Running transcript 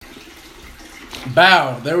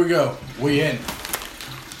Bow. There we go. We in.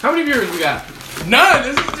 How many viewers we got? None.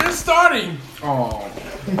 This is just starting. Oh.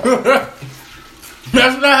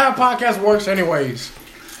 That's not how a podcast works anyways.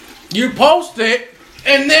 You post it,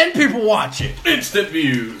 and then people watch it. Instant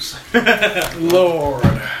views. Lord.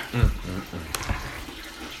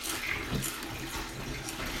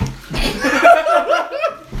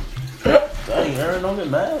 Dang, Aaron, don't get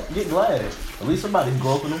mad. Get glad. At least somebody's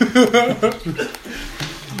groping him.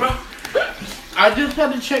 Bro, I just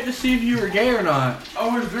had to check to see if you were gay or not.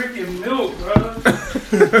 I was drinking milk, bro. I'm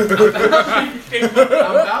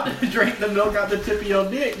about to drink the milk out the tip of your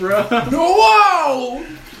dick, bro. Whoa!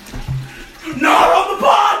 Not on the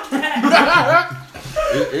podcast!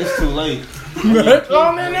 It's too late. It's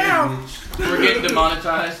on there now. We're getting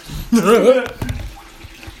demonetized.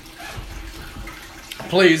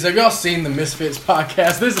 Please, have y'all seen the Misfits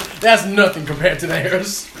podcast? That's nothing compared to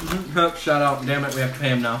theirs. Shout out. Damn it, we have to pay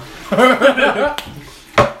him now.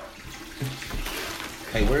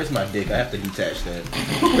 Hey, where's my dick? I have to detach that.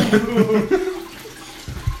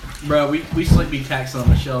 Bro, we slick be taxing on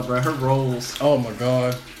Michelle, bro. Her rolls. Oh my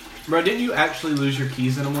god. Bro, didn't you actually lose your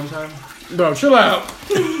keys in them one time? Bro, chill out.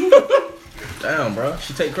 Damn, bro.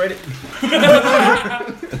 She take credit?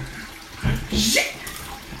 Shit!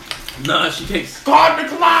 Nah, she takes. Card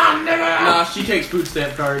decline, nigga! Nah, she takes food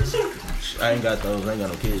stamp cards. I ain't got those. I ain't got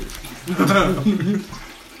no kids.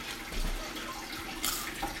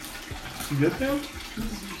 You good now?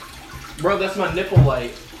 Bro, that's my nipple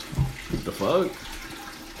light. What the fuck?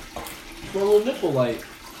 My little nipple light.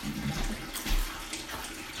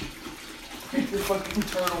 Keep the fucking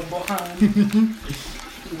turtle behind.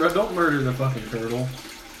 Bro, don't murder the fucking turtle.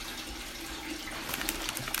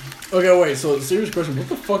 Okay, wait, so serious question, what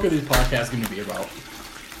the fuck are these podcasts going to be about?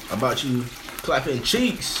 About you clapping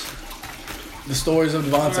cheeks. The Stories of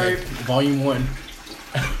Devontae, Right. Volume 1.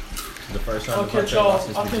 The first time I'll catch y'all.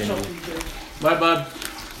 I'll catch y'all Tuesday. Bye, bud.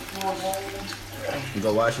 You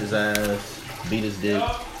go wash his ass, beat his dick,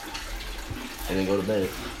 and then go to bed.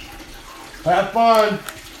 Have fun!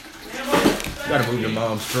 You gotta move your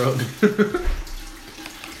mom's truck.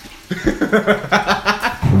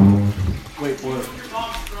 Wait, what? Your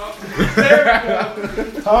mom's truck.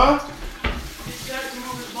 Huh? He said to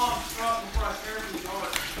move his mom's truck before I tear his yard.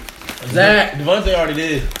 Zach! Devontae already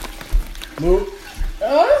did. Move.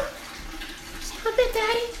 Stop it,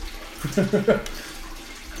 Daddy.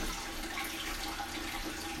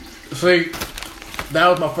 See, that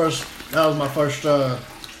was my first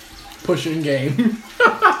pushing game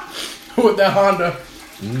with that Honda.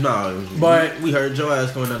 No, But- we heard your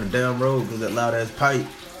ass going down the damn road because that loud ass pipe.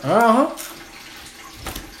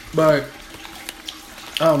 But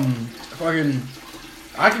fucking,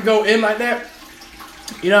 I could go in like that.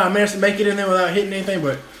 You know, I managed to make it in there without hitting anything,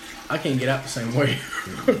 but I can't get out the same way.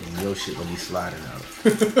 Your shit gonna be sliding out.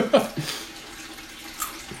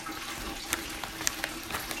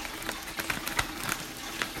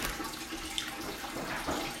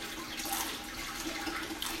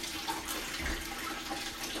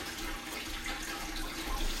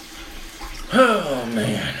 Oh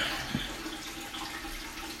man.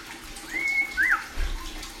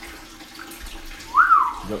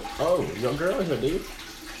 Your girl here, dude.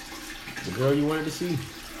 The girl you wanted to see.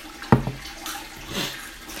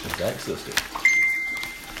 It's Zach's sister.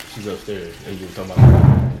 She's upstairs. And you were talking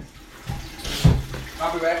about.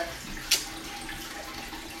 I'll be back.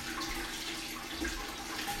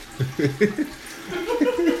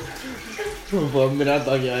 For a minute, I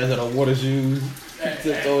thought your ass had on water shoes.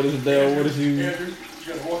 Just throwing his damn water shoes. Andrew, you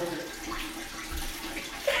gotta walk over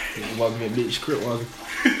Walking at bitch, crip walking.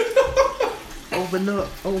 Open up,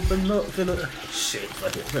 finna. Shit,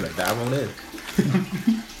 fuck it, finna dive on in.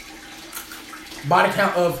 Body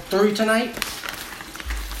count of 3 tonight.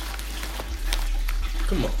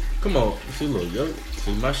 Come on. See, little yo.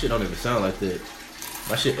 See, my shit don't even sound like that.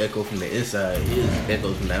 My shit echo from the inside. His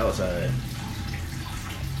echoes from the outside.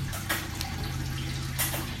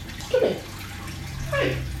 Come here.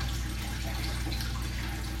 Hey.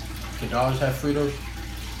 Can dogs have Fritos?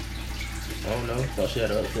 I don't know. Thought she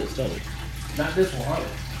had an upset stomach. Not this one, huh?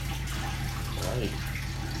 Right.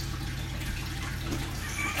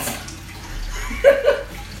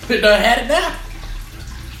 It done had it now.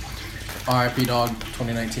 R.I.P. dog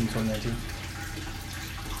 2019.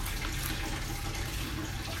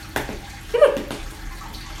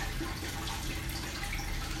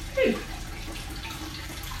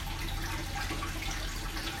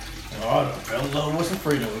 Oh, I fell in love with some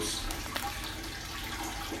Fritos.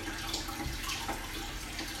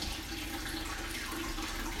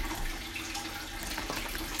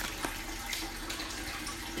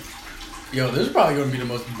 Yo, this is probably gonna be the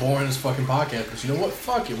most boringest fucking podcast, but you know what?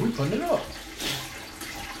 Fuck it, we putting it up.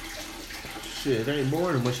 Shit, it ain't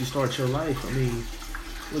boring once you start your life. I mean,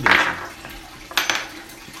 look at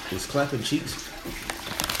you. Just clapping cheeks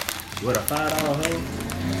with a $5 hoe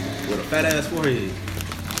with a fat ass forehead.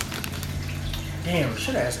 Damn,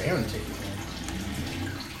 should have asked Aaron to take it.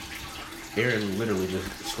 Aaron literally just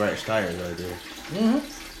scratched tires right there. Mm-hmm.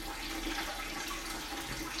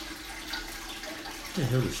 What the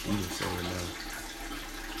hell is Steven saying now?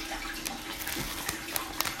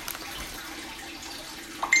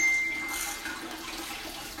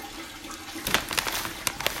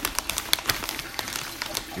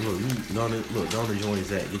 Don't enjoy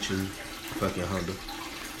that. Get your fucking Honda.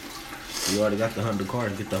 You already got the Honda car,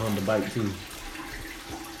 get the Honda bike too.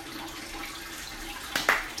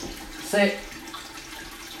 Sit.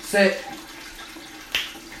 Sit.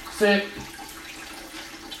 Sit.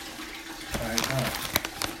 Alright, come on.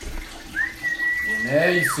 And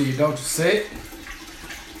there you see, don't you sit?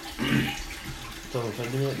 So if I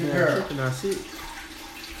do it Good now, girl. and I sit.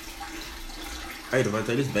 Hey,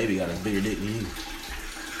 Devontae, this baby got a bigger dick than you.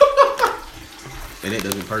 And it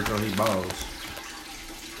doesn't perch on his balls.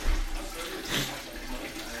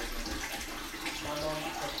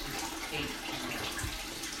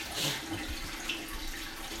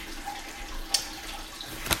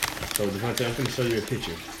 So Devontae, I'm gonna show you a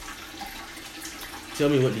picture. Tell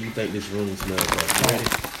me, what do you think this room smells like? You ready?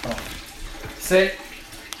 Sit.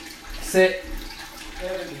 Sit.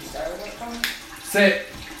 Sit.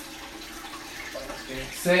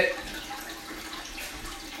 Sit.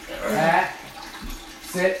 Pat.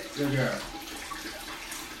 Sit. Good girl.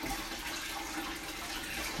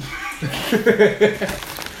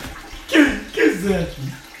 Kiss that.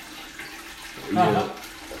 Yeah.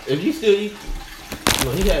 If you still eat,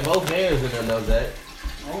 well, he got both hands in there, knows that.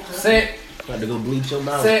 Okay. Sit. About to go bleach your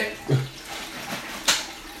mouth. Sit.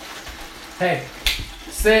 Hey.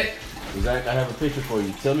 Sit. Zach, I have a picture for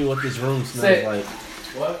you. Tell me what this room smells Sit. like.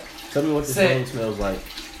 What? Tell me what this Sit. room smells like.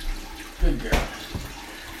 Good girl.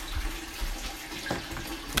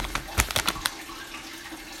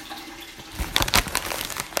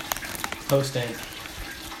 Posting.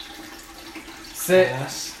 Sit.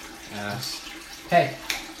 Ass. Hey.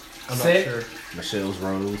 I'm Sit. not sure. Michelle's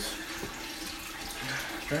Rose.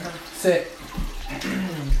 Sit.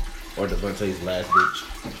 Or Devontae's last bitch.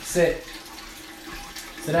 Sit.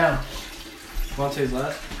 Sit down. Devontae's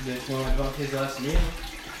last. It's more like Devontae's last meal.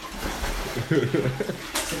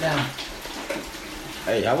 Sit down.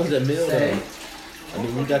 Hey, how was that meal Say. though? I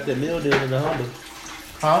mean, we got that meal deal in the Honda.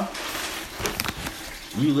 Huh?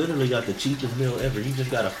 You literally got the cheapest meal ever. You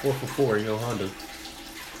just got a 4 for $4 in your Honda.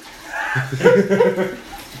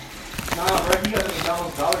 Nah, bro, you got the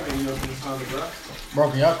McDonald's dollar menu open this time, bro. Bro,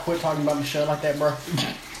 can y'all quit talking about Michelle like that, bro?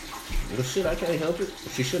 Well, shit, I can't help it.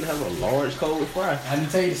 She shouldn't have a large cold fry. I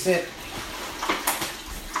didn't tell you to sit.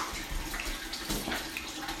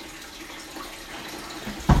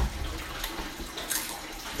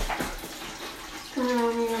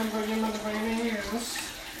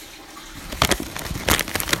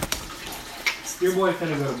 Your boy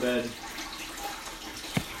finna go to bed.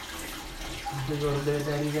 You go to bed,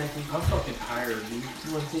 Daddy Jackie. I'm fucking tired, dude.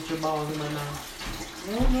 You want to sit your balls in my mouth?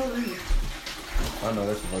 No, not really. I know,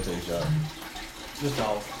 that's Devontae's job. Just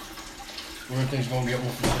all. Everything's gonna get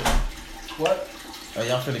one for shit. What? Hey,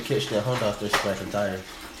 y'all finna catch that Honda out there scratching tires.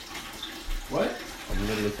 What? I'm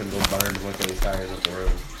literally finna go burn Devontae's tires up the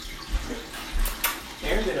road.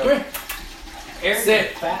 Aaron did Come here. Aaron Sit.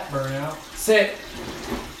 did fat burnout. Sit.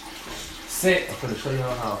 Sit. I'm finna show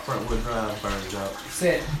y'all how front wheel drive burns out.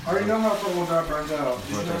 Sit. I already know how front wheel drive burns out. Did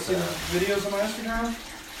you What not they see the say. videos on my Instagram?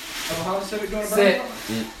 Of how the Civic going to burn Sit. out?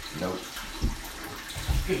 Nope.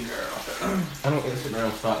 Good girl. I don't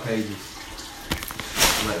Instagram stock pages.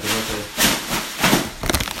 Like Devontae.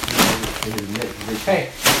 In his next video. Hey.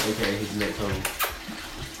 Okay, his next home.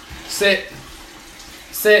 Sit.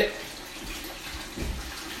 Sit.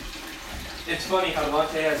 It's funny how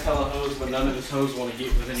Devontae has hella hoes, but none of his hoes want to get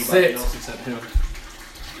with anybody Sit. else except him.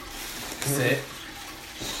 Sit.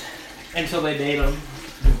 Until they date him.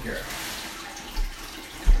 Good girl.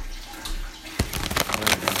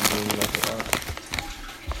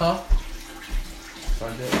 Huh?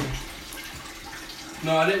 Find that.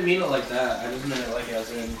 No, I didn't mean it like that. I just meant it like as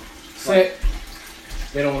in Sit.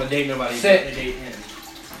 they don't want to date nobody, Sit. but they date him.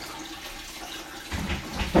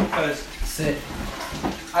 Because Sit.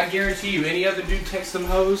 I guarantee you, any other dude text them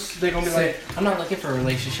hoes, they gonna be Sit. like, I'm not looking for a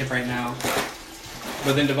relationship right now.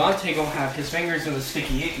 But then Devontae gonna have his fingers in the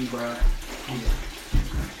sticky icky, bro.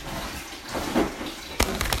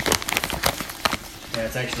 Yeah,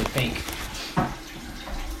 it's actually pink.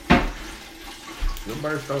 Your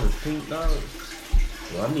birthstone is pink, dog.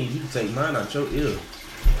 Well, I need you to take mine out your ear.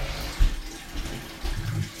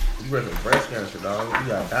 You breaking breast cancer, dog. You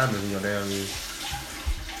got diamonds in your damn ear.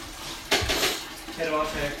 Hey,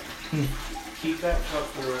 Devontae. Keep that cup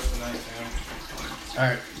for the rest of the night, man. All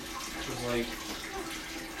right. Cause like,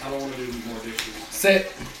 I don't want to do more dishes.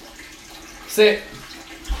 Sit. Sit.